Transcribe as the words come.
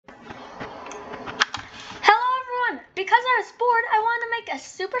I was bored, I wanted to make a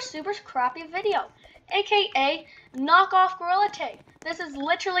super crappy video, aka knockoff Gorilla Tag. This is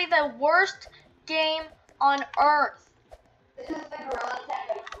literally the worst game on earth. This is the Gorilla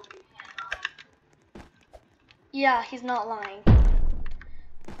Tag. Yeah, he's not lying.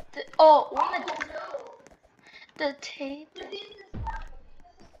 The tape.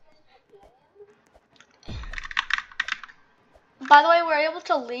 By the way, we're able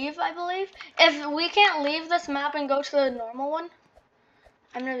to leave, I believe. If we can't leave this map and go to the normal one,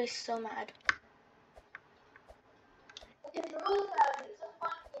 I'm gonna be so mad.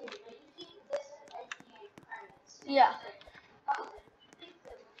 Yeah.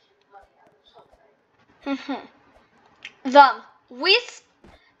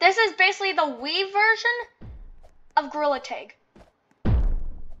 This is basically the Wii version of Gorilla Tag.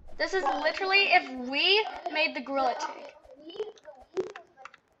 This is literally if we made the Gorilla Tag.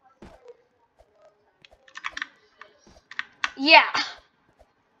 Yeah.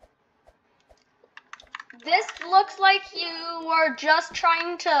 This looks like you were just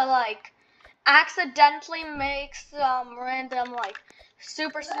trying to like accidentally make some random like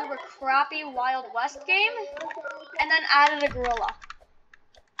super crappy Wild West game and then added a gorilla.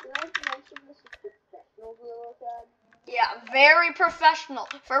 Yeah, very professional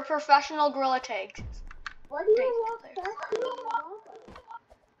for professional Gorilla Tags. Why do you walk back to the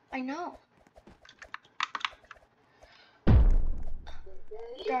I know.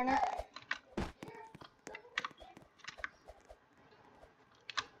 Darn it.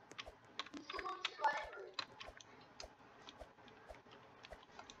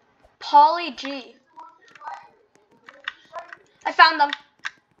 Polly G. I found them.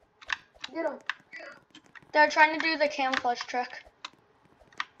 Get him. They're trying to do the camouflage trick.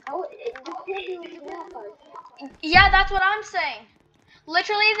 Oh, you can't do it now. Yeah, that's what I'm saying.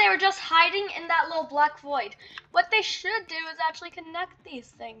 Literally, they were just hiding in that little black void. What they should do is actually connect these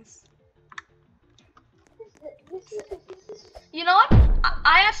things. You know what?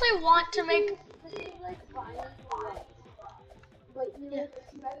 I actually want to make... This is like violent, but you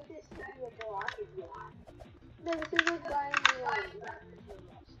expect it to be a block again. No, this is like violent.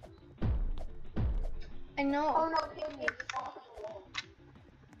 I know. Oh no, kill me.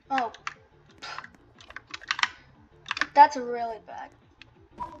 Oh. That's really bad.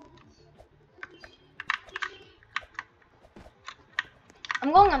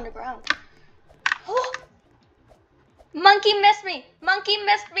 I'm going underground. Oh! Monkey missed me! Monkey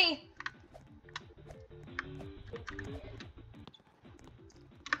missed me!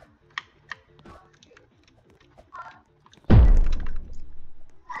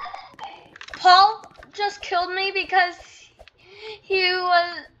 Paul just killed me because he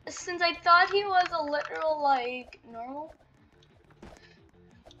was, since I thought he was a literal, like, normal.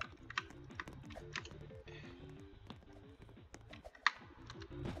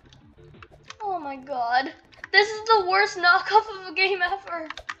 Oh my god. This is the worst knockoff of a game ever.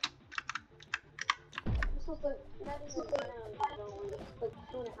 This was like, not even like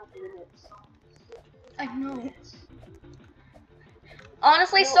 2.5 minutes. I know.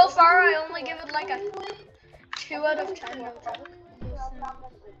 Honestly, so far I only give it like a 2 out of 10. No joke.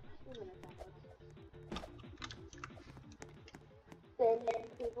 Then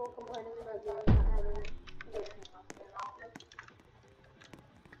people complaining about you not having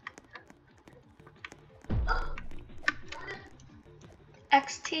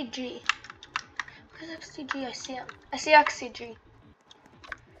XTG. Where's XTG? I see him. I see XTG.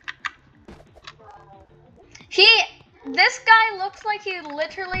 This guy looks like he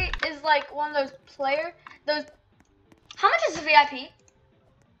literally is like one of those. How much is the VIP?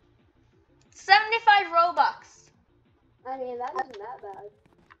 75 Robux. I mean, that wasn't that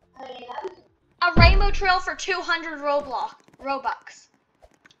bad. A rainbow trail for 200 Robux.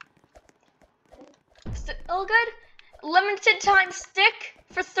 Still good? Limited time stick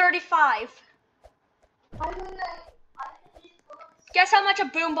for 35. Guess how much a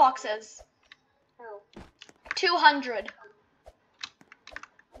boombox is? How? 200.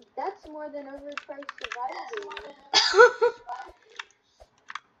 That's more than overpriced survival.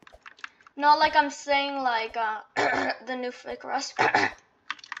 Not like I'm saying like the new fake Rust.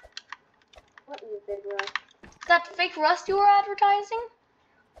 What new fake Rust? That fake Rust you were advertising?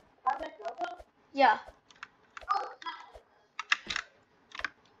 Yeah.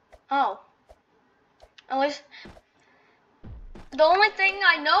 Oh. At least the only thing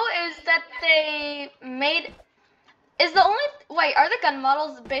I know is that they made wait, are the gun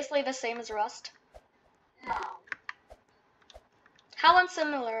models basically the same as Rust? No. How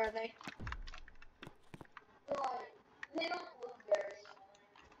unsimilar are they? They don't look very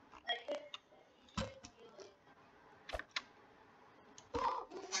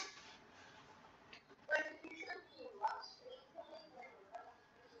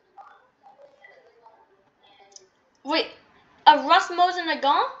Rust Mosin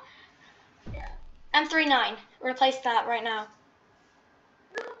Nagant? M39. Replace that right now.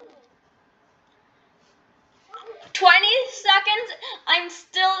 20 seconds. I'm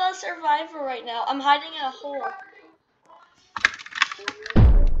still a survivor right now. I'm hiding in a hole.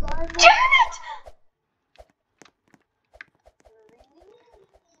 Damn it!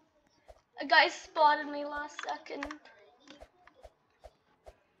 A guy spotted me last second.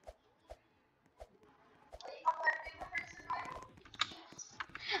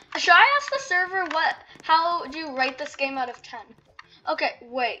 Should I ask the server how do you rate this game out of 10? Okay,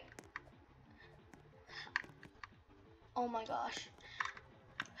 wait. Oh my gosh.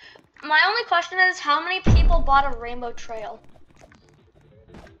 My only question is, how many people bought a Rainbow Trail?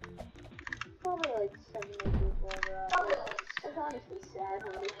 Probably like 70 people. It's honestly sad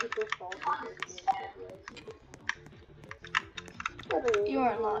how many people fall for this game. You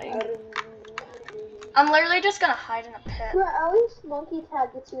aren't lying. I'm literally just gonna hide in a pit. Bro, at least monkey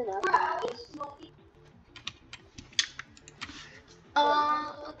tag gets you enough.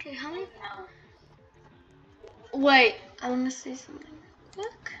 Okay, how many? Wait, I want to say something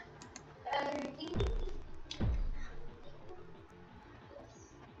quick.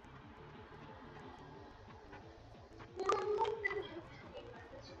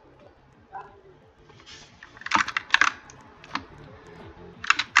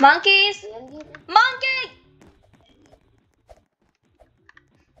 Monkeys! Monkey!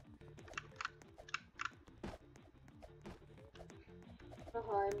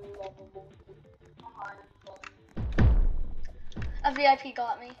 A VIP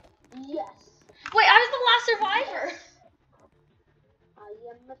got me. Yes. Wait, I was the last survivor. I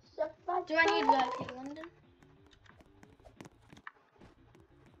am a survivor. Do I need VIP London?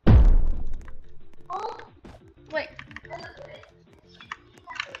 Wait.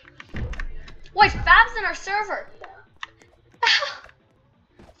 Wait, Fab's in our server.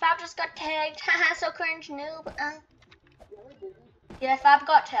 Fab just got tagged. Haha, so cringe, noob. Yeah, Fab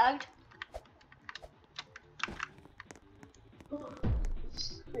got tagged.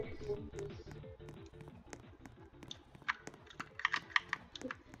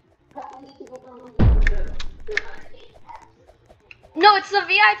 No, it's the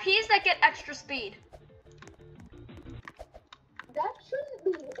VIPs that get extra speed. That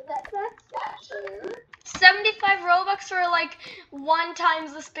shouldn't be. That's not fair. 75 Robux for like 1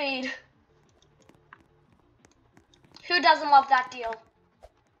 times the speed. Who doesn't love that deal?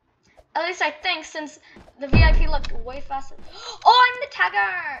 At least I think, since the VIP looked way faster. Oh, I'm the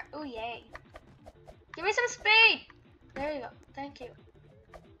tagger! Oh, yay. Give me some speed. There you go. Thank you.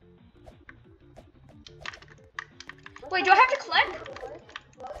 Wait, do I have to click?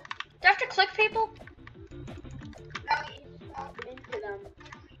 Do I have to click people? Into them.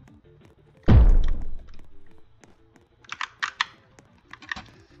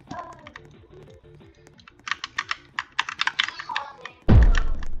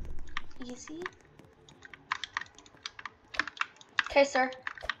 Easy. Okay, sir.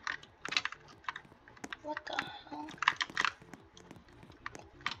 What the hell?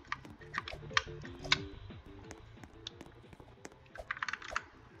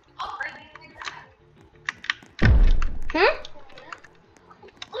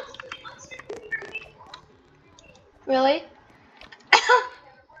 Really?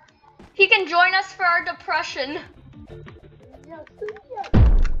 He can join us for our depression.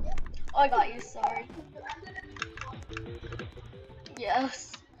 Oh, I got you, sorry.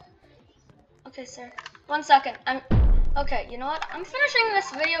 Yes. Okay, sir. 1 second. Okay, you know what? I'm finishing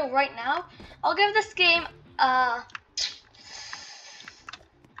this video right now. I'll give this game 2.5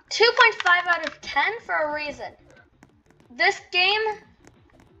 out of 10 for a reason. This game,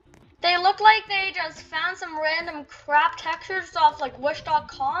 they look like they just found some random crap textures off like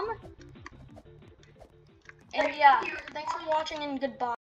wish.com. And yeah, thanks for watching and goodbye.